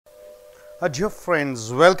Dear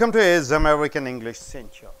friends, welcome to AS American English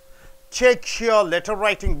Center. Check your letter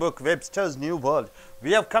writing book, Webster's New World.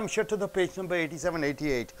 We have come here to the page number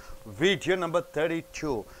 8788, video number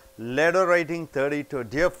 32, letter writing 32.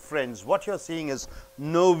 Dear friends, what you are seeing is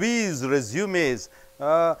novice resumes.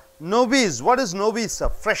 Novice, what is novice?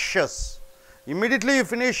 Freshers. Immediately you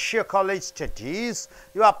finish your college studies,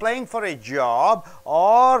 you are applying for a job,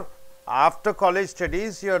 or after college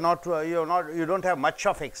studies you don't have much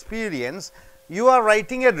of experience, you are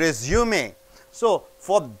writing a resume. So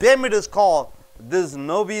for them it is called this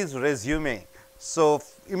novice resume. So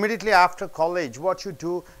immediately after college, what you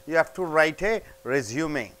do, you have to write a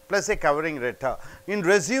resume plus a covering letter. In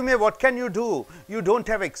resume, what can you do? You don't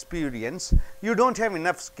have experience, you don't have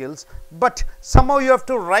enough skills, but somehow you have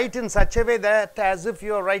to write in such a way that as if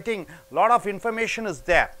you are writing, lot of information is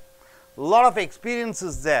there, lot of experience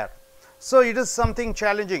is there. So it is something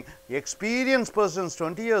challenging. Experienced persons,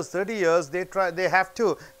 20 years, 30 years, they have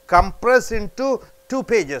to compress into 2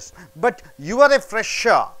 pages, but you are a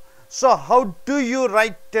fresher. So how do you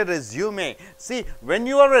write a resume? See, when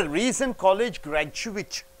you are a recent college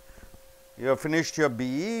graduate, you have finished your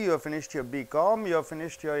BE, you have finished your BCom, you have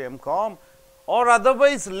finished your MCom, or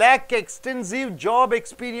otherwise lack extensive job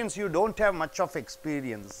experience, you don't have much of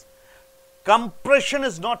experience. Compression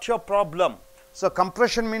is not your problem. So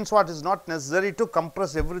compression means what? Is not necessary to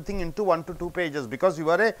compress everything into 1 to 2 pages because you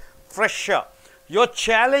are a fresher. Your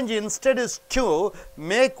challenge instead is to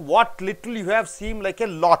make what little you have seem like a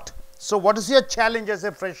lot. So what is your challenge as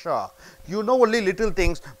a fresher? You know only little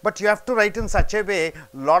things, but you have to write in such a way,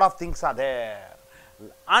 lot of things are there.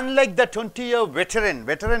 Unlike the 20-year veteran,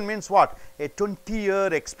 veteran means what? A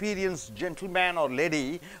 20-year experienced gentleman or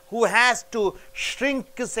lady who has to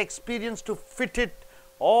shrink his experience to fit it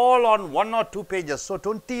all on 1 or 2 pages. So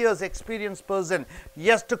 20 years experienced person, he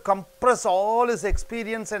has to compress all his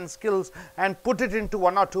experience and skills and put it into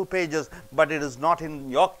 1 or 2 pages, but it is not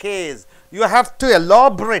in your case. You have to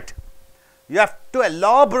elaborate. You have to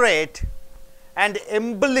elaborate and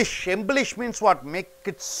embellish. Embellish means what? Make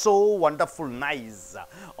it so wonderful, nice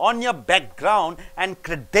on your background and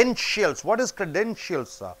credentials. What is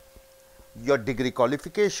credentials? Your degree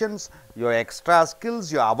qualifications, your extra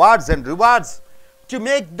skills, your awards and rewards, to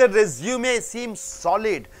make the resume seem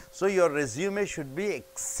solid. So your resume should be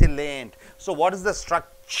excellent. So what is the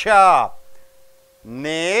structure?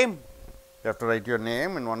 Name, you have to write your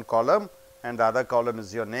name in one column and the other column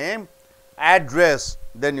is your name. Address,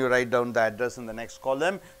 then you write down the address in the next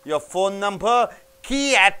column. Your phone number,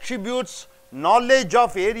 key attributes, knowledge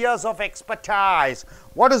of areas of expertise.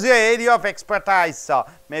 What is your area of expertise?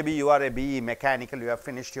 Maybe you are a BE mechanical, you have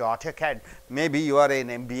finished your AutoCAD. Maybe you are an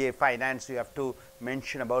MBA finance, you have to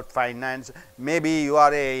mention about finance. Maybe you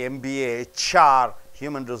are a MBA HR,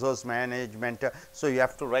 human resource management. So you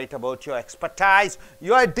have to write about your expertise,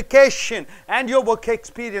 your education and your work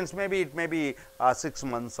experience. Maybe it may be 6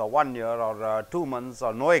 months or 1 year or 2 months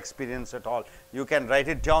or no experience at all. You can write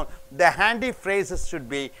it down. The handy phrases should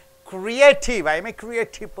be creative. I am a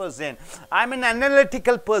creative person. I am an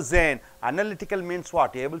analytical person. Analytical means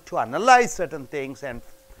what? Able to analyze certain things and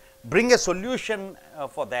bring a solution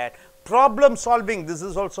for that. Problem solving, this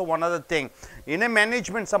is also one other thing. In a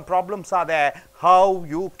management, some problems are there, how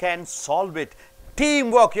you can solve it.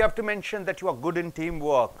 Teamwork, you have to mention that you are good in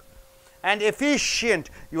teamwork. And efficient,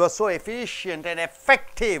 you are so efficient and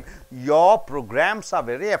effective. Your programs are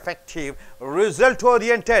very effective, result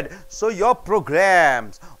oriented. So your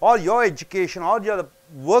programs or your education or your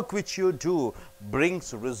work which you do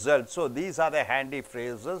brings results. So these are the handy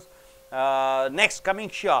phrases. Next, coming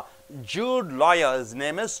here, Jude Lawyer, his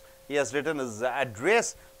name is, he has written his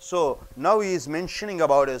address. So now he is mentioning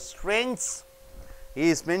about his strengths,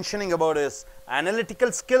 he is mentioning about his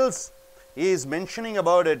analytical skills, he is mentioning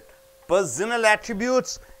about it personal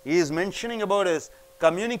attributes, he is mentioning about his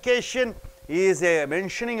communication, he is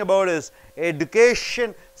mentioning about his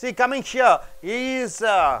education. See, coming here, he is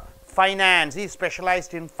finance, he is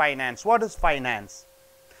specialized in finance. What is finance?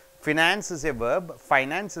 Finance is a verb,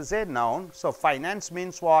 finance is a noun. So finance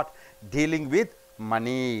means what? Dealing with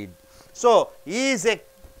money. So he is a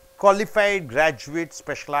qualified graduate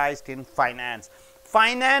specialized in finance.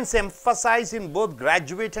 Finance emphasized in both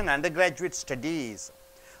graduate and undergraduate studies.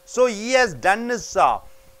 So he has done his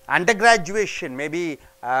undergraduation, maybe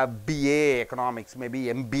BA economics, maybe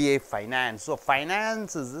MBA finance. So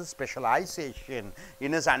finance is a specialization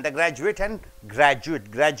in his undergraduate and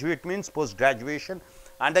graduate. Graduate means post graduation,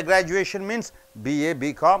 undergraduation means BA,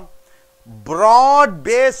 BCom. Broad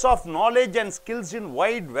base of knowledge and skills in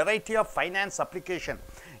wide variety of finance application.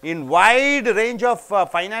 in wide range of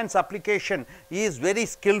finance application. He is very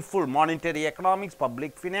skillful. Monetary economics,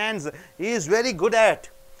 public finance, he is very good at.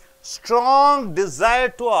 Strong desire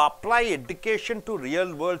to apply education to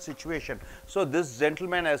real world situation. So, this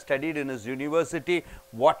gentleman has studied in his university,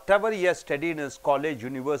 whatever he has studied in his college,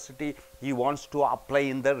 university, he wants to apply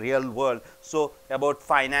in the real world. So, about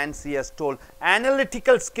finance he has told.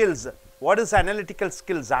 Analytical skills. What is analytical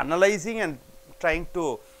skills? Analyzing and trying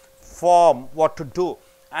to form what to do.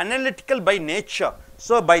 Analytical by nature.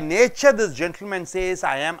 So, by nature this gentleman says,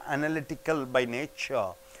 I am analytical by nature.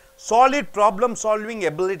 Solid problem solving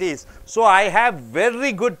abilities. So, I have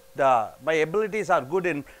very good, my abilities are good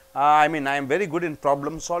in, I am very good in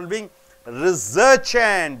problem solving, research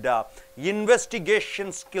and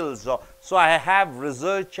investigation skills. So, I have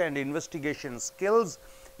research and investigation skills,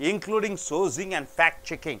 including sourcing and fact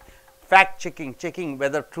checking. Fact checking, checking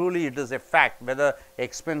whether truly it is a fact, whether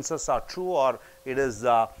expenses are true or it is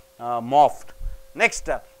morphed. Next,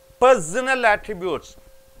 personal attributes.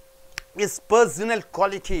 His personal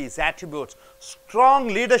qualities, attributes, strong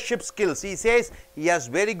leadership skills. He says he has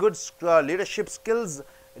very good leadership skills,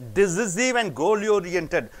 decisive and goal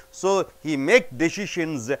oriented. So, he makes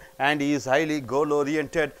decisions and he is highly goal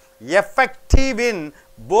oriented, effective in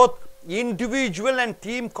both individual and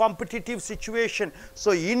team competitive situation.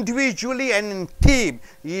 So, individually and in team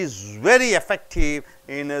he is very effective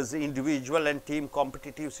in his individual and team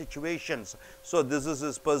competitive situations. So, this is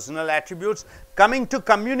his personal attributes. Coming to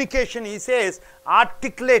communication, he says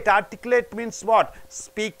articulate. Articulate means what?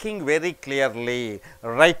 Speaking very clearly,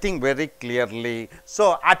 writing very clearly.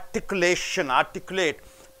 So, articulation, articulate.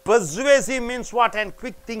 Persuasive means what? And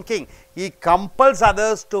quick thinking. He compels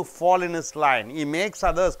others to fall in his line. He makes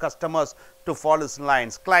others, customers, to follow his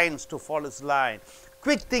lines, clients to follow his line.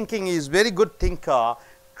 Quick thinking, he is very good thinker.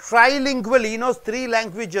 Trilingual, he knows 3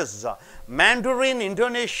 languages, Mandarin,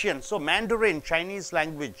 Indonesian. So, Mandarin, Chinese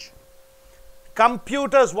language.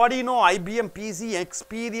 Computers, what do you know? IBM PC,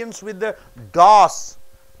 experience with the DOS,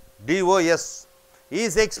 DOS. He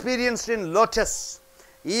is experienced in Lotus.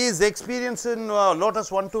 He is experienced in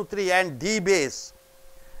Lotus 123 and DBase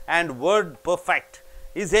and Word Perfect.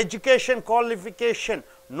 His education qualification,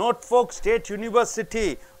 Norfolk State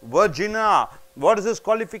University, Virginia. What is his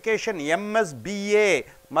qualification? MSBA,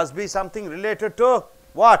 must be something related to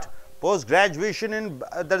what? Post graduation in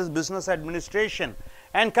that is business administration.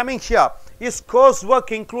 And coming here, his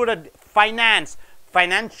coursework included finance,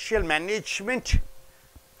 financial management,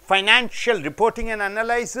 financial reporting and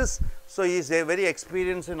analysis. So, he is very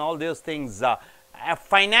experienced in all those things.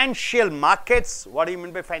 Financial markets, what do you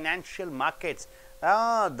mean by financial markets?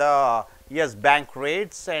 He has bank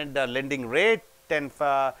rates and lending rate and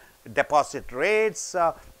deposit rates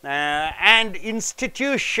and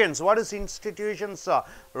institutions. What is institutions?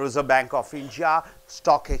 Reserve Bank of India,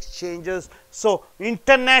 stock exchanges. So,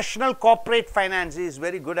 international corporate finance, he is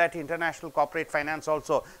very good at international corporate finance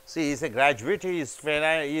also. See, he is a graduate, he is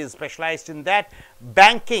specialized in that.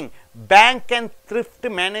 Banking, bank and thrift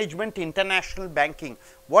management, international banking.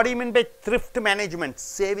 What do you mean by thrift management?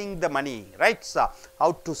 Saving the money, right? So,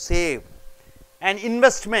 how to save. And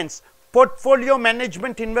investments, portfolio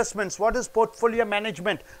management, investments. What is portfolio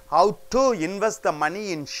management? How to invest the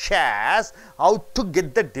money in shares, how to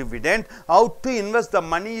get the dividend, how to invest the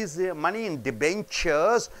money in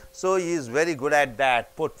debentures. So, he is very good at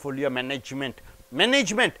that, portfolio management.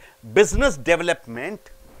 Management, business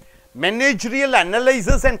development, managerial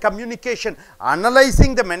analysis and communication.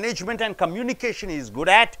 Analyzing the management and communication he is good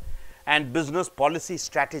at. And business policy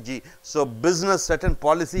strategy. So, business certain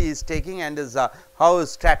policy is taking and is how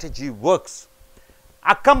his strategy works.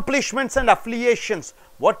 Accomplishments and affiliations.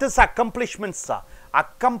 What is accomplishments?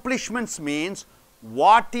 Accomplishments means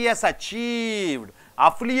what he has achieved.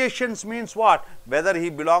 Affiliations means what? Whether he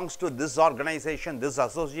belongs to this organization, this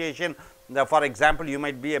association. For example, you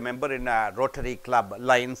might be a member in a Rotary Club,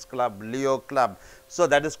 Lions Club, Leo Club. So,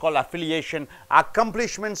 that is called affiliation.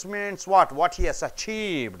 Accomplishments means what? What he has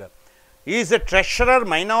achieved. He is a treasurer,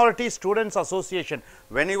 Minority Students Association.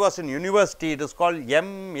 When he was in university, it is called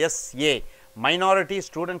MSA, Minority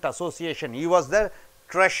Student Association. He was the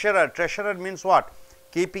treasurer. Treasurer means what?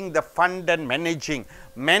 Keeping the fund and managing.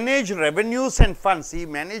 Manage revenues and funds. He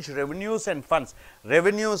managed revenues and funds.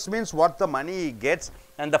 Revenues means what the money he gets,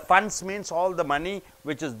 and the funds means all the money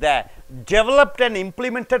which is there. Developed and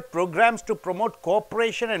implemented programs to promote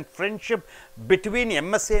cooperation and friendship between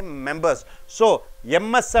MSA members. So,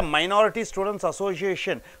 MSA, Minority Students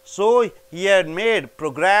Association. So, he had made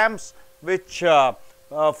programs which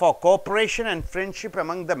for cooperation and friendship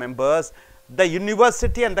among the members. the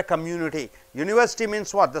university and the community. University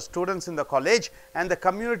means what? The students in the college, and the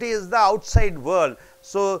community is the outside world.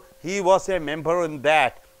 So, he was a member in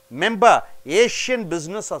that. Member Asian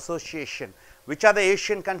Business Association. Which are the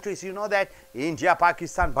Asian countries? You know that India,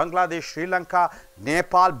 Pakistan, Bangladesh, Sri Lanka,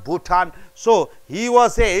 Nepal, Bhutan. So, he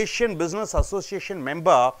was a Asian Business Association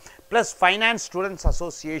member plus Finance Students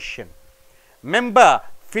Association. Member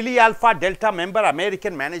Phi Alpha Delta member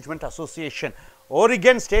American Management Association.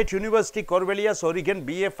 Oregon State University Corvallis, Oregon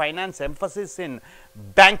BA Finance, emphasis in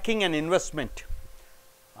banking and investment,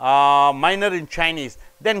 minor in Chinese.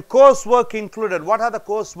 Then coursework included. What are the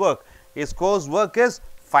coursework? Coursework is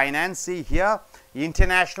finance, see here,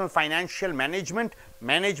 international financial management,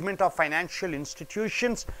 management of financial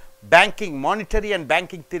institutions, banking, monetary and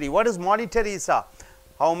banking theory. What is monetary, sir?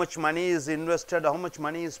 How much money is invested, how much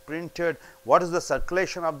money is printed, what is the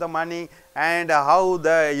circulation of the money, and how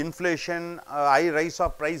the inflation, high rise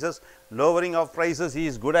of prices, lowering of prices. He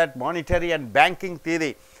is good at monetary and banking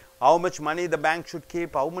theory. How much money the bank should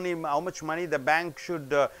keep, how much money the bank should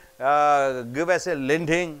give as a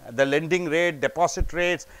lending, the lending rate, deposit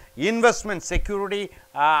rates, investment security,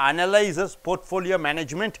 analyzes portfolio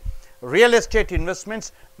management, real estate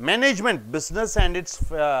investments, management, business and its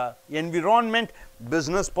environment,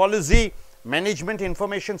 business policy, management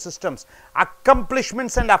information systems,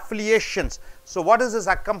 accomplishments and affiliations. So, what is his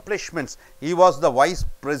accomplishments? He was the vice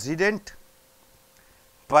president,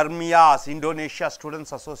 Permias, Indonesia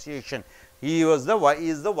Students Association. He is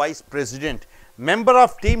the vice president. Member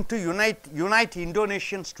of team to unite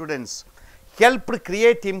Indonesian students. Helped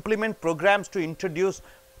create, implement programs to introduce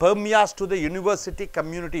Permias to the university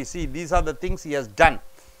community. See, these are the things he has done.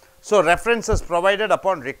 So, references provided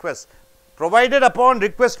upon request. Provided upon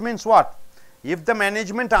request means what? If the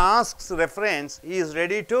management asks reference, he is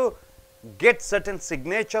ready to get certain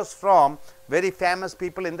signatures from very famous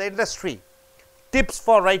people in the industry. Tips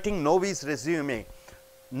for writing novice resume.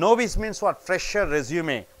 Novice means what? Fresher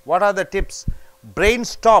resume. What are the tips?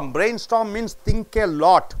 Brainstorm. Brainstorm means think a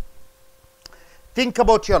lot. Think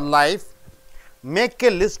about your life. Make a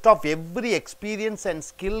list of every experience and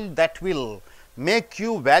skill that will make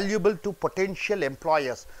you valuable to potential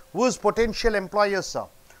employers. Who is potential employers, sir?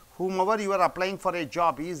 Whomever you are applying for a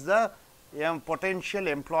job is the potential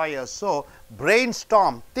employer. So,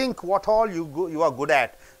 brainstorm. Think what all you are good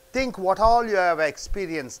at. Think what all you have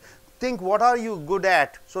experienced. Think what are you good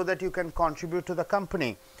at so that you can contribute to the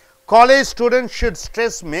company. College students should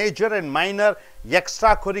stress major and minor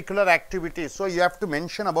extracurricular activities. So, you have to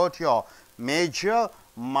mention about your major,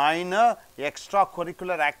 minor,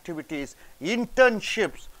 extracurricular activities.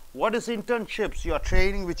 Internships. What is internships? Your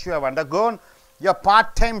training which you have undergone. Your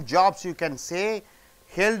part-time jobs, you can say,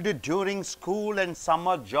 held during school and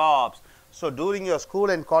summer jobs. So, during your school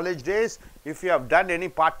and college days, if you have done any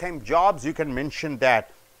part-time jobs, you can mention that.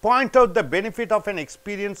 Point out the benefit of an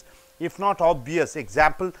experience if not obvious.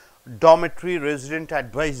 Example, dormitory resident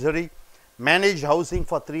advisory, managed housing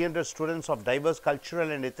for 300 students of diverse cultural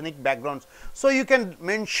and ethnic backgrounds. So, you can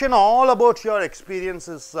mention all about your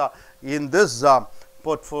experiences in this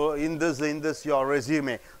portfolio, in this your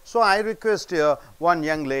resume. So, I request one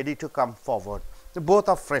young lady to come forward. They both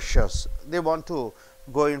are freshers. They want to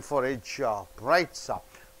go in for a job, right, sir?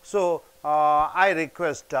 So, I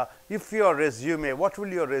request if your resume, what will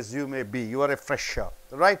your resume be? You are a fresher,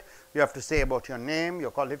 right? You have to say about your name,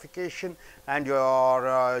 your qualification and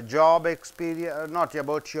your job experience, not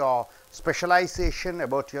about your specialization,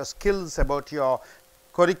 about your skills, about your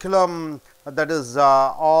curriculum, that is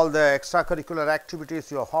all the extracurricular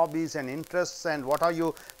activities, your hobbies and interests, and what are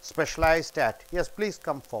you specialized at. Yes, please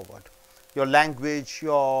come forward. Your language,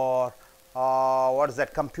 your what is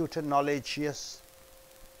that, computer knowledge, yes.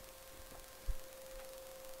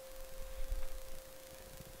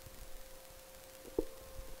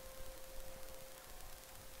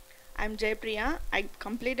 I am Jaypriya. I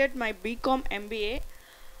completed my BCom MBA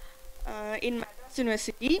in Madras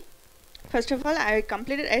University. First of all, I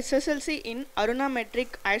completed SSLC in Aruna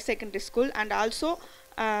Metric Higher Secondary School, and also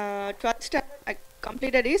 12th standard I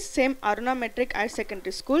completed is same Aruna Metric Higher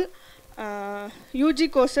Secondary School.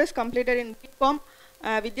 UG courses completed in BCom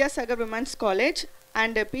Vidyasagar Women's College,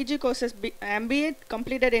 and PG courses MBA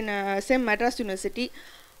completed in same Madras University.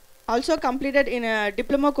 Also completed in a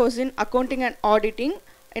diploma course in accounting and auditing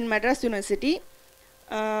in Madras University.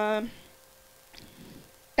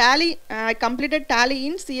 Tally, I completed Tally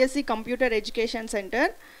in CSC Computer Education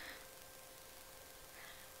Center.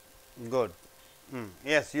 Good.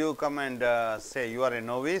 Yes, you come and say you are a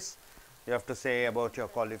novice. You have to say about your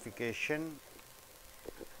qualification.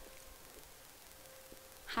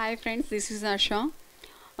 Hi friends, this is Asha.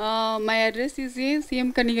 My address is a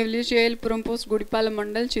CM Kaniga Village, Puram Post, Gudipala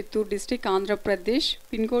Mandal, Chittoor District, Andhra Pradesh.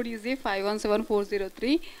 Pin code is a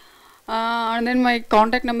 517403. And then my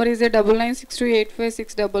contact number is a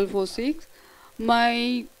 9962856446.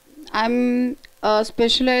 I'm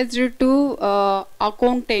specialized to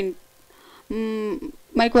accountant.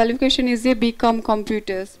 My qualification is a BCom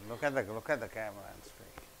computers. Look at the camera and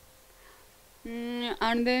speak.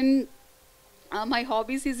 And then my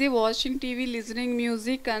hobbies is a watching TV, listening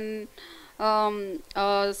music, and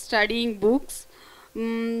studying books.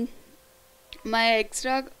 My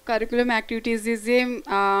extra curriculum activities is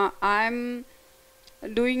I'm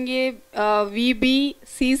doing a VB,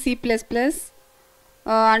 C, C++,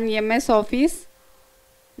 and MS Office.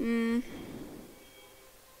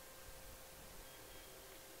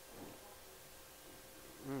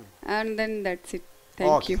 And then that's it.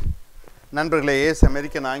 Thank you. நண்பர்களே, ace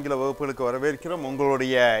American ஆங்கில வகுப்புகளுக்கு வரவேற்கிறோம்.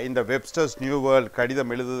 உங்களுடைய இந்த Webster's new world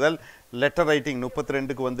கடிதம் எழுதுதல் letter writing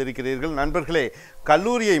 32க்கு வந்திருக்கிறீர்கள். நண்பர்களே,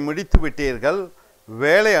 கல்லூரியை முடித்து விட்டீர்கள்,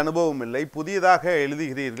 வேலை அனுபவம் இல்லை, புதியதாக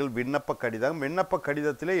எழுதுகிறீர்கள் விண்ணப்ப கடிதம். விண்ணப்ப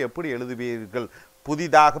கடிதத்திலே எப்படி எழுதுவீர்கள்?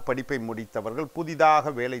 புதிதாக படிப்பை முடித்தவர்கள்,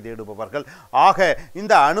 புதிதாக வேலை தேடுபவர்கள். ஆக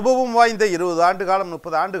இந்த அனுபவம் வாய்ந்த 20 ஆண்டு காலம்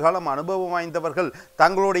 30 ஆண்டு காலம் அனுபவம் வாய்ந்தவர்கள்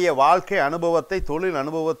தங்களுடைய வாழ்க்கை அனுபவத்தை, தொழில்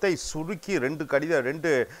அனுபவத்தை சுருக்கி ரெண்டு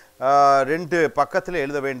பக்கத்தில்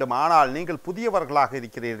எழுத வேண்டும். ஆனால் நீங்கள் புதியவர்களாக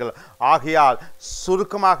இருக்கிறீர்கள், ஆகையால்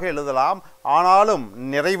சுருக்கமாக எழுதலாம், ஆனாலும்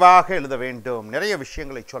நிறைவாக எழுத வேண்டும், நிறைய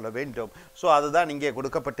விஷயங்களை சொல்ல வேண்டும். ஸோ அதுதான் இங்கே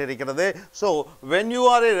கொடுக்கப்பட்டிருக்கிறது. So when you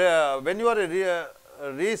are a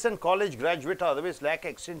recent college graduate or otherwise lack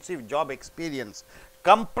extensive job experience,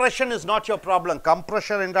 compression is not your problem.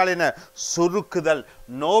 compression என்றால் என்ன? சுருக்குதல்.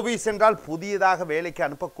 novice என்றால் புதியதாக வேலைக்கு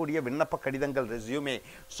அனுப்பக்கூடிய விண்ணப்ப கடிதங்கள், resume.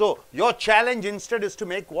 so your challenge instead is to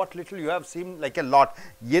make what little you have seemed like a lot.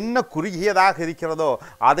 என்ன குறுகியதாக இருக்கிறதோ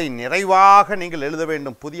அதை நிறைவாக நீங்கள் எழுத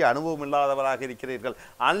வேண்டும். புதிய அனுபவம் இல்லாதவராக இருக்கிறீர்கள்.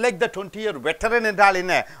 unlike the 20-year veteran என்றால்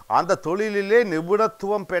என்ன? அந்த தொழிலிலே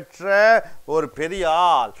நிபுணத்துவம் பெற்ற ஒரு பெரிய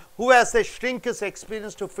ஆள், who has a shrink's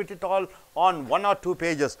experience to fit it all on 1 or 2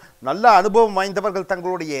 pages. நல்ல அனுபவம் வாய்ந்தவர்கள்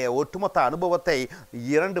தங்களுடைய ஒட்டுமொத்த அனுபவத்தை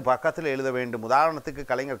 2 பக்கத்தில் எழுத வேண்டும். உதாரணத்துக்கு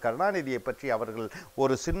கலைஞர் கருணாநிதியை பற்றி அவர்கள்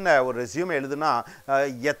ஒரு ரெஸ்யூமே எழுதுனா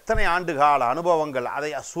எத்தனை ஆண்டு கால அனுபவங்கள்,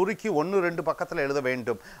 அதை சுருக்கி 1-2 பக்கத்தில் எழுத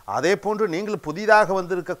வேண்டும். அதே போன்று நீங்கள் புதிதாக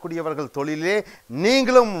வந்திருக்கக்கூடியவர்கள் தொழிலே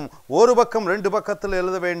நீங்களும் 1 பக்கம் 2 பக்கத்தில்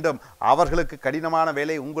எழுத வேண்டும். அவர்களுக்கு கடினமான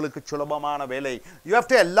வேலை, உங்களுக்கு சுலபமான வேலை. you have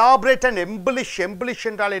to elaborate and embellish. embellish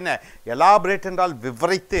என்றால் என்ன? elaborate என்றால்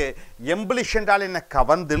விவரித்து, embellish என்றால் என்ன?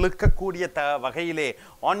 கவர்ந்திழுக்கக்கூடிய வகையிலே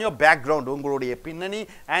on your background, உங்களுடைய பின்னணி,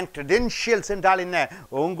 and credentials என்றால் என்ன?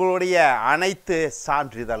 உங்களுடைய அனைத்து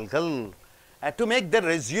சான்றிதழ்கள். to make the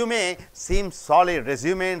resume seem solid.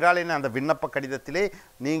 resume என்றால் என்ன? அந்த விண்ணப்ப கடிதத்திலே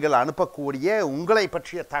நீங்கள் அனுப்பக்கூடிய உங்களை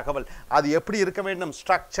பற்றிய தகவல் அது எப்படி இருக்க வேண்டும்?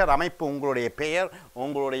 ஸ்ட்ரக்சர், அமைப்பு, உங்களுடைய பெயர்,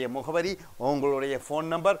 உங்களுடைய முகவரி, உங்களுடைய ஃபோன்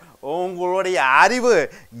நம்பர், உங்களுடைய அறிவு,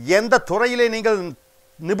 எந்த துறையிலே நீங்கள்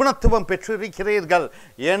நிபுணத்துவம் பெற்றிருக்கிறீர்கள்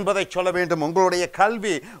என்பதை சொல்ல வேண்டும். உங்களுடைய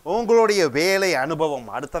கல்வி, உங்களுடைய வேலை அனுபவம்.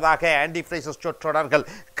 அடுத்ததாக ஆன்டி ஃப்ரேசஸ் சொற்றொடர்கள்.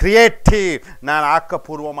 கிரியேட்டிவ், நான்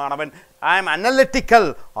ஆக்கப்பூர்வமானவன். ஐ எம் அனலிட்டிக்கல்,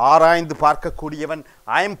 ஆராய்ந்து பார்க்கக்கூடியவன்.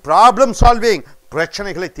 ஐ எம் ப்ராப்ளம் சால்விங்,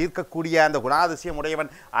 பிரச்சனைகளை தீர்க்கக்கூடிய அந்த குணாதிசயம்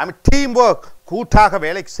உடையவன். ஐ எம் டீம் ஒர்க், கூட்டாக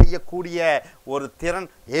வேலை செய்யக்கூடிய ஒரு திறன்.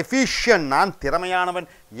 எஃபிஷியன்ட், நான் திறமையானவன்.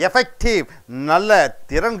 எஃபெக்டிவ், நல்ல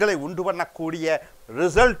திறன்களை உண்டு பண்ணக்கூடிய.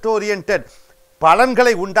 ரிசல்ட் ஓரியன்டட்,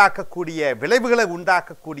 பலன்களை உண்டாக்கக்கூடிய, விளைவுகளை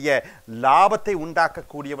உண்டாக்கக்கூடிய, லாபத்தை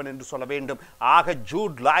உண்டாக்கக்கூடியவன் என்று சொல்ல வேண்டும். ஆக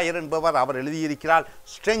ஜூட் லாயர் என்பவர் அவர் எழுதியிருக்கிறார்.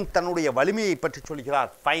 ஸ்ட்ரெங்க், தன்னுடைய வலிமையை பற்றி சொல்கிறார்.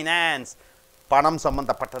 ஃபைனான்ஸ், பணம்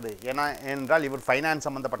சம்பந்தப்பட்டது. என்றால் இவர் ஃபைனான்ஸ்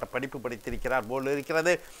சம்பந்தப்பட்ட படிப்பு படித்திருக்கிறார் போல்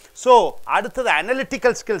இருக்கிறது. ஸோ அடுத்தது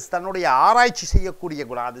அனலிட்டிக்கல் ஸ்கில்ஸ், தன்னுடைய ஆராய்ச்சி செய்யக்கூடிய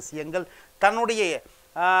குணாதிசயங்கள். தன்னுடைய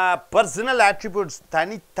பர்சனல் ஆட்ரிபியூட்ஸ்,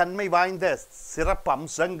 தனித்தன்மை வாய்ந்த சிறப்பு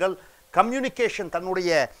அம்சங்கள். கம்யூனிகேஷன்,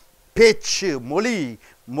 தன்னுடைய பேச்சு,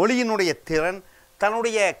 மொழியினுடைய திறன்.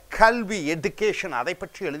 தன்னுடைய கல்வி, எடுகேஷன், அதை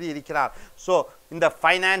பற்றி எழுதியிருக்கிறார். ஸோ இந்த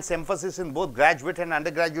finance emphasis in both graduate and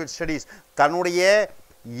under graduate studies. தன்னுடைய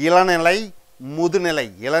இளநிலை, முதுநிலை.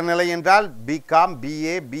 இளநிலை என்றால் பிகாம்,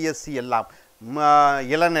 பிஏ, பிஎஸ்சி எல்லாம்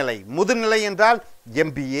இளநிலை. முதுநிலை என்றால்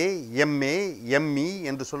எம்பிஏ, எம்ஏ, எம்இ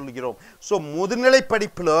என்று சொல்கிறோம். ஸோ முதுநிலை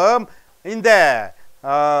படிப்பிலும் இந்த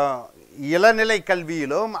இளநிலை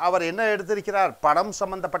கல்வியிலும் அவர் என்ன எடுத்திருக்கிறார்? பணம்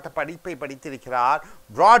சம்பந்தப்பட்ட படிப்பை படித்திருக்கிறார்.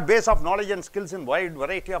 broad base of knowledge and skills in wide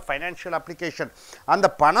variety of financial application. அந்த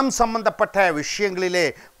பணம் சம்பந்தப்பட்ட விஷயங்களிலே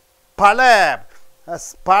பல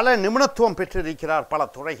பல நிபுணத்துவம் பெற்றிருக்கிறார் பல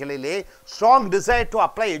துறைகளிலே. Strong desire to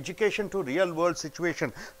apply education to real world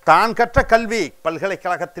situation. தான் கற்ற கல்வி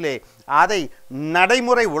பல்கலைக்கழகத்திலே அதை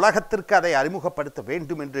நடைமுறை உலகத்திற்கு அதை அறிமுகப்படுத்த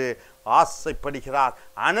வேண்டும் என்று ஆசைப்படுகிறார்.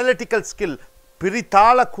 அனலிட்டிக்கல் ஸ்கில்,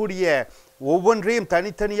 பிரித்தாளக்கூடிய ஒவ்வொன்றையும்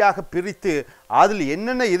தனித்தனியாக பிரித்து அதில்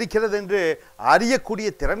என்னென்ன இருக்கிறது என்று அறியக்கூடிய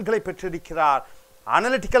திறன்களை பெற்றிருக்கிறார்.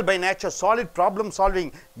 Analytical by nature, solid problem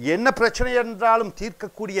solving, என்ன பிரச்சனை என்றாலும்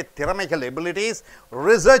தீர்க்கக்கூடிய திறமைகள், abilities.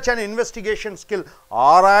 Research and investigation skill,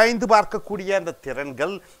 ஆராய்ந்து பார்க்கக்கூடிய அந்த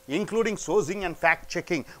திறன்கள், including sourcing and fact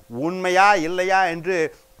checking, உண்மையா இல்லையா என்று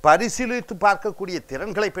பரிசீலித்து பார்க்கக்கூடிய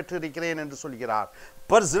திறன்களை பெற்றிருக்கிறேன் என்று சொல்கிறார்.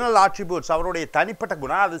 பர்சனல் ஆட்ரிபியூட்ஸ், அவருடைய தனிப்பட்ட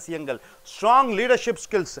குணாதிசயங்கள். ஸ்ட்ராங் லீடர்ஷிப்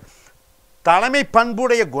ஸ்கில்ஸ், தலைமை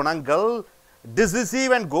பண்புடைய குணங்கள்.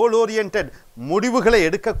 டிசிசிவ் அண்ட் கோல் ஓரியன்ட், முடிவுகளை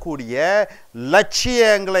எடுக்கக்கூடிய,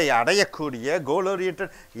 லட்சியங்களை அடையக்கூடிய, கோல் orient.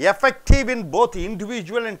 Effective in both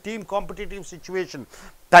individual and team competitive situation,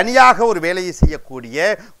 தனியாக ஒரு வேலையை செய்யக்கூடிய,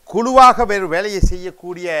 குழுவாக வேறு வேலையை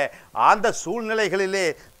செய்யக்கூடிய அந்த சூழ்நிலைகளிலே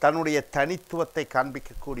தன்னுடைய தனித்துவத்தை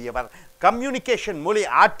காண்பிக்கக்கூடியவர். கம்யூனிகேஷன், மொழி,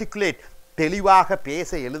 ஆர்டிகுலேட், தெளிவாக பேச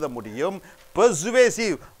எழுத முடியும்.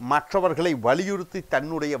 பெர்சுவேசிவ், மற்றவர்களை வலியுறுத்தி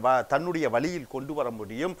தன்னுடைய வழியில் கொண்டு வர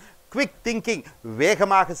முடியும். குவிக் திங்கிங்,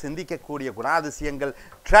 வேகமாக சிந்திக்கக்கூடிய குணாதிசயங்கள்.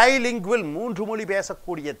 ட்ரைலிங்குவல், 3 மொழி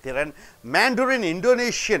பேசக்கூடிய திறன். மேண்டரின்,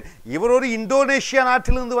 இந்தோனேஷியன், இவர் ஒரு இந்தோனேஷியா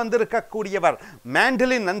நாட்டிலிருந்து வந்திருக்கக்கூடியவர்.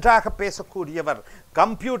 மேண்டலின் நன்றாக பேசக்கூடியவர்.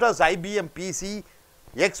 Computers, IBM PC.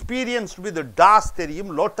 Experience with toss தெரியும்,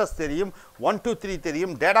 லோட்டஸ் தெரியும், 123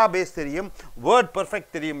 தெரியும், டேட்டாபேஸ் தெரியும், வேர்ட்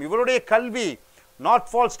பெர்ஃபெக்ட் தெரியும். இவருடைய கல்வி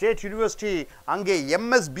நார்த்ஃபால் ஸ்டேட் யூனிவர்சிட்டி, அங்கே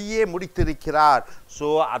எம்எஸ்பிஏ முடித்திருக்கிறார். ஸோ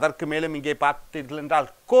அதற்கு மேலும் இங்கே பார்த்தீர்கள் என்றால்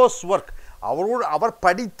கோர்ஸ் ஒர்க், அவர்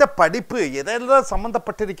படித்த படிப்பு எதெல்லாம்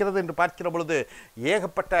சம்பந்தப்பட்டிருக்கிறது என்று பார்க்கிற பொழுது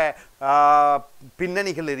ஏகப்பட்ட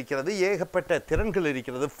பின்னணிகள் இருக்கிறது, ஏகப்பட்ட திறன்கள்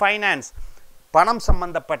இருக்கிறது. ஃபைனான்ஸ், பணம்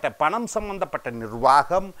சம்பந்தப்பட்ட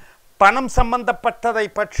நிர்வாகம், பணம் சம்பந்தப்பட்டதை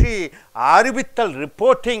பற்றி அறிவித்தல்,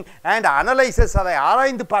 ரிப்போர்ட்டிங் அண்ட் அனலைசிஸ், அதை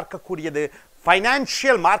ஆராய்ந்து பார்க்கக்கூடியது.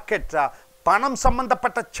 ஃபைனான்ஷியல் மார்க்கெட், பணம்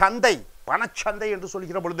சம்பந்தப்பட்ட சந்தை, பணச்சந்தை என்று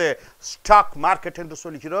சொல்கிற பொழுது ஸ்டாக் மார்க்கெட் என்று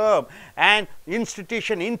சொல்கிறோம். And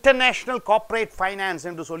institution, international corporate finance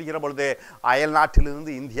என்று சொல்கிற பொழுது அயல்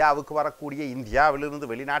நாட்டிலிருந்து இந்தியாவுக்கு வரக்கூடிய,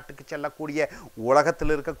 இந்தியாவிலிருந்து வெளிநாட்டுக்கு செல்லக்கூடிய,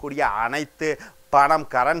 உலகத்தில் இருக்கக்கூடிய அனைத்து பணம்,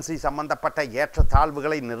 கரன்சி சம்பந்தப்பட்ட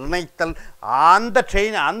ஏற்றத்தாழ்வுகளை நிர்ணயித்தல்,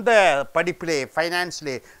 அந்த படிப்பிலே,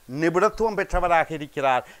 ஃபைனான்ஸிலே நிபுணத்துவம் பெற்றவராக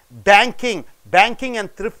இருக்கிறார். Banking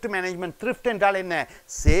and thrift management. Thrift என்றால் என்ன?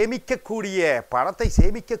 சேமிக்கக்கூடிய, பணத்தை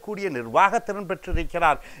சேமிக்கக்கூடிய நிர்வாகத்திறன்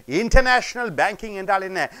பெற்றிருக்கிறார். இன்டர்நேஷனல் பேங்கிங் என்றால்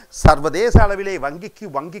என்ன? சர்வதேச அளவிலே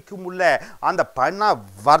வங்கிக்கும் உள்ள அந்த பண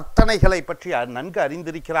வர்த்தனைகளை பற்றி நன்கு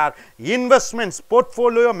அறிந்திருக்கிறார். இன்வெஸ்ட்மெண்ட்ஸ்,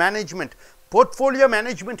 போர்ட்ஃபோலியோ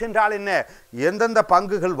மேனேஜ்மெண்ட் என்றால் என்ன? எந்தெந்த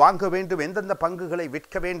பங்குகள் வாங்க வேண்டும், எந்தெந்த பங்குகளை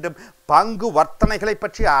விற்க வேண்டும், பங்கு வர்த்தனைகளை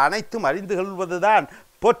பற்றி அனைத்தும் அறிந்து கொள்வதுதான்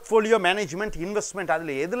போர்ட்ஃபோலியோ மேனேஜ்மெண்ட். இன்வெஸ்ட்மெண்ட்,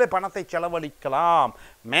 அதில் எதில் பணத்தை செலவழிக்கலாம்.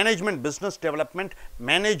 Management, business development,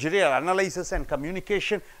 managerial analysis and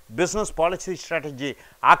communication, business policy strategy.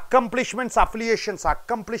 Accomplishments, affiliations.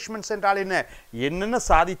 Accomplishments என்றால் என்னென்ன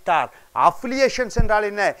சாதித்தார். அஃபிலியேஷன்ஸ் என்றால்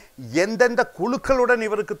என்ன? எந்தெந்த குழுக்களுடன்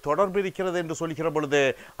இவருக்கு தொடர்பு இருக்கிறது என்று சொல்கிற பொழுது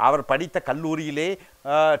அவர் படித்த கல்லூரியிலே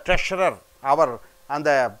ட்ரெஷரர், அவர்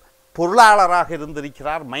அந்த பொருளாளராக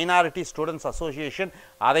இருந்திருக்கிறார். மைனாரிட்டி ஸ்டூடெண்ட்ஸ் அசோசியேஷன்,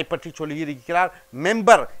 அதை பற்றி சொல்லியிருக்கிறார்.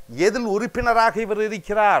 மெம்பர், எதில் உறுப்பினராக இவர்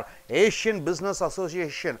இருக்கிறார்? ஏஷியன் பிஸ்னஸ்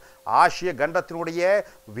அசோசியேஷன், ஆசிய கண்டத்தினுடைய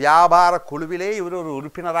வியாபார குழுவிலே இவர் ஒரு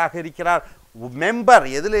உறுப்பினராக இருக்கிறார். மெம்பர்,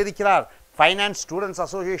 எதில் இருக்கிறார்? ஃபைனான்ஸ் ஸ்டூடெண்ட்ஸ்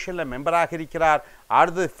அசோசியேஷனில் மெம்பராக இருக்கிறார்.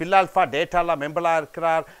 அடுத்து ஃபில்ஆல்ஃபா டேட்டாவில் மெம்பராக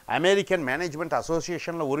இருக்கிறார். அமெரிக்கன் மேனேஜ்மெண்ட்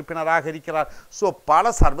அசோசியேஷனில் உறுப்பினராக இருக்கிறார். ஸோ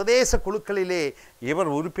பல சர்வதேச குழுக்களிலே இவர்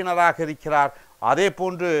உறுப்பினராக இருக்கிறார். அதே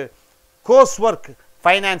போன்று course work,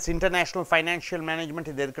 finance, international financial management,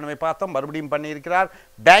 இது ஏற்கனவே பார்த்தோம், மறுபடியும் பண்ணியிருக்கிறார்.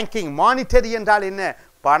 பேங்கிங், மானிட்டரி என்றால் என்ன?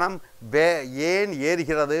 பணம் ஏன்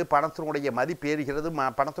ஏறுகிறது, பணத்தினுடைய மதிப்பு ஏறுகிறது,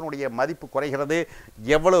 பணத்தினுடைய மதிப்பு குறைகிறது,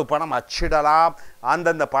 எவ்வளவு பணம் அச்சிடலாம்,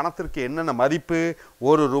 அந்தந்த பணத்திற்கு என்னென்ன மதிப்பு,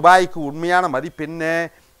 ஒரு ரூபாய்க்கு உண்மையான மதிப்பு என்ன.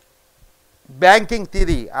 பேங்கிங்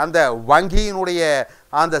தியரி, அந்த வங்கியினுடைய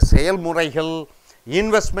அந்த செயல்முறைகள்.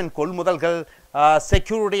 Investment, கொள்முதல்கள்.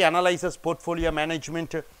 Security analysis, portfolio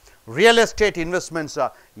management. Real estate investments,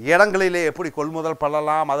 இடங்களிலே எப்படி கொள்முதல்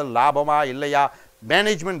பண்ணலாம், அது லாபமா இல்லையா.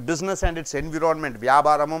 Management, business and it's environment,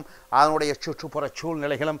 வியாபாரமும் அதனுடைய சுற்றுப்புற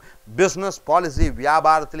சூழ்நிலைகளும். பிஸ்னஸ் பாலிசி,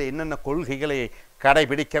 வியாபாரத்தில் என்னென்ன கொள்கைகளை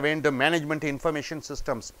கடைபிடிக்க வேண்டும். Management, information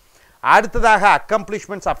systems. அடுத்ததாக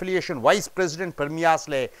அக்கம்ப்ளிஷ்மெண்ட்ஸ், அஃபிலியேஷன். வைஸ் பிரசிடென்ட்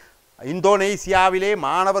பெர்மியாஸ்லே, இந்தோனேசியாவிலே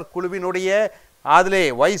மாணவர் குழுவினுடைய அதிலே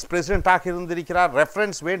வைஸ் பிரசிடென்ட்டாக இருந்திருக்கிறார்.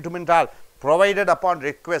 ரெஃபரன்ஸ் வேண்டுமென்றால் ப்ரொவைடட் அப்பான்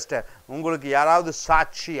ரெக்வெஸ்ட், உங்களுக்கு யாராவது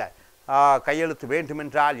சாட்சி கையெழுத்து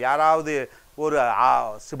வேண்டுமென்றால், யாராவது ஒரு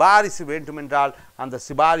சிபாரிசு வேண்டுமென்றால் அந்த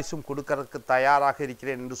சிபாரிசும் கொடுக்கறதுக்கு தயாராக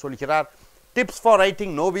இருக்கிறேன் என்று சொல்கிறார். Tips for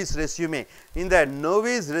writing novice resume. இந்த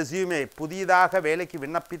நோவிஸ் ரெஸ்யூமே புதிதாக வேலைக்கு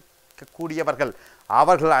விண்ணப்பிக்கக்கூடியவர்கள்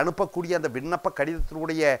அவர்கள் அனுப்பக்கூடிய அந்த விண்ணப்ப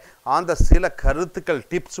கடிதத்தினுடைய அந்த சில கருத்துக்கள்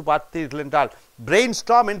டிப்ஸ் பார்த்தீர்கள் என்றால், பிரெயின்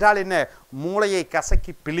ஸ்டார்ம் என்றால் என்ன? மூளையை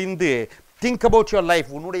கசக்கி பிழிந்து திங்க் அபவுட் யுவர் லைஃப்,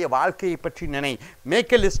 உன்னுடைய வாழ்க்கையை பற்றி நினை.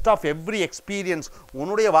 Make a list of every experience,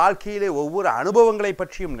 உன்னுடைய வாழ்க்கையிலே ஒவ்வொரு அனுபவங்களை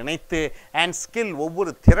பற்றியும் நினைத்து, அண்ட் ஸ்கில்,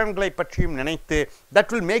 ஒவ்வொரு திறன்களை பற்றியும் நினைத்து,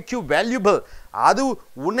 that will make you valuable, அது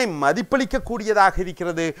உன்னை மதிப்பளிக்கக்கூடியதாக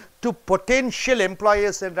இருக்கிறது. டு பொட்டென்ஷியல்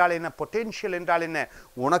எம்ப்ளாயர்ஸ் என்றால் என்ன? பொட்டென்ஷியல் என்றால் என்ன?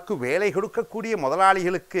 உனக்கு வேலை கொடுக்கக்கூடிய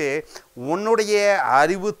முதலாளிகளுக்கு உன்னுடைய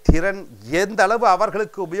அறிவு திறன் எந்த அளவு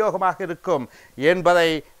அவர்களுக்கு உபயோகமாக இருக்கும் என்பதை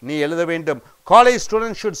நீ எழுத வேண்டும். College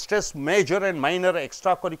student should stress major and minor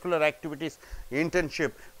extra curricular activities,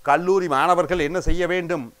 internship. கல்லூரி மாணவர்கள் என்ன செய்ய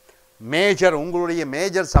வேண்டும்? மேஜர், உங்களுடைய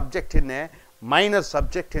மேஜர் சப்ஜெக்ட் என்ன, மைனர்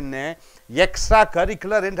சப்ஜெக்ட் என்ன, எக்ஸ்ட்ரா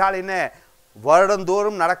கரிக்குலர் என்றால் என்ன?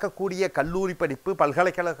 வருடந்தோறும் நடக்கக்கூடிய கல்லூரி படிப்பு,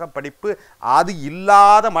 பல்கலைக்கழக படிப்பு, அது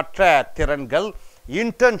இல்லாத மற்ற திறன்கள்.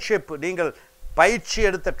 இன்டர்ன்ஷிப், நீங்கள் பயிற்சி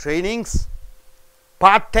எடுத்த ட்ரைனிங்ஸ்.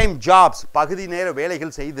 பார்ட் டைம் ஜாப்ஸ், பகுதி நேர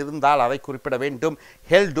வேலைகள் செய்திருந்தால் அதை குறிப்பிட வேண்டும்.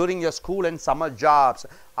 Held touring your school and summer jobs,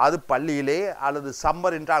 அது பள்ளியிலே அல்லது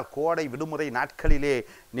சம்மர் என்றால் கோடை விடுமுறை நாட்களிலே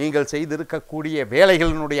நீங்கள் செய்திருக்கக்கூடிய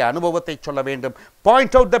வேலைகளினுடைய அனுபவத்தை சொல்ல வேண்டும்.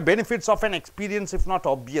 Point out the benefits of an experience if not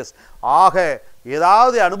obvious. ஆக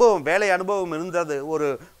ஏதாவது அனுபவம், வேலை அனுபவம் இருந்தது,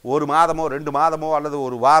 ஒரு மாதமோ 2 மாதமோ அல்லது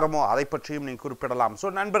ஒரு வாரமோ, அதை பற்றியும் நீங்கள் குறிப்பிடலாம். ஸோ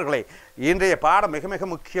நண்பர்களே, இன்றைய பாடம் மிக மிக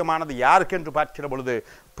முக்கியமானது. யாருக்கென்று பார்க்கிற பொழுது,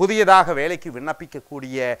 புதியதாக வேலைக்கு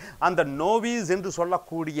விண்ணப்பிக்கக்கூடிய அந்த நோவிஸ் என்று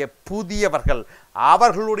சொல்லக்கூடிய புதியவர்கள்,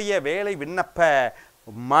 அவர்களுடைய வேலை விண்ணப்ப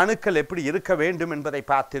மனுக்கள் எப்படி இருக்க வேண்டும் என்பதை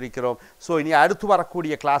பார்த்திருக்கிறோம். ஸோ இனி அடுத்து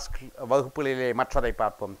வரக்கூடிய கிளாஸ் வகுப்புகளிலே மற்றதை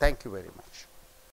பார்ப்போம். Thank you very much.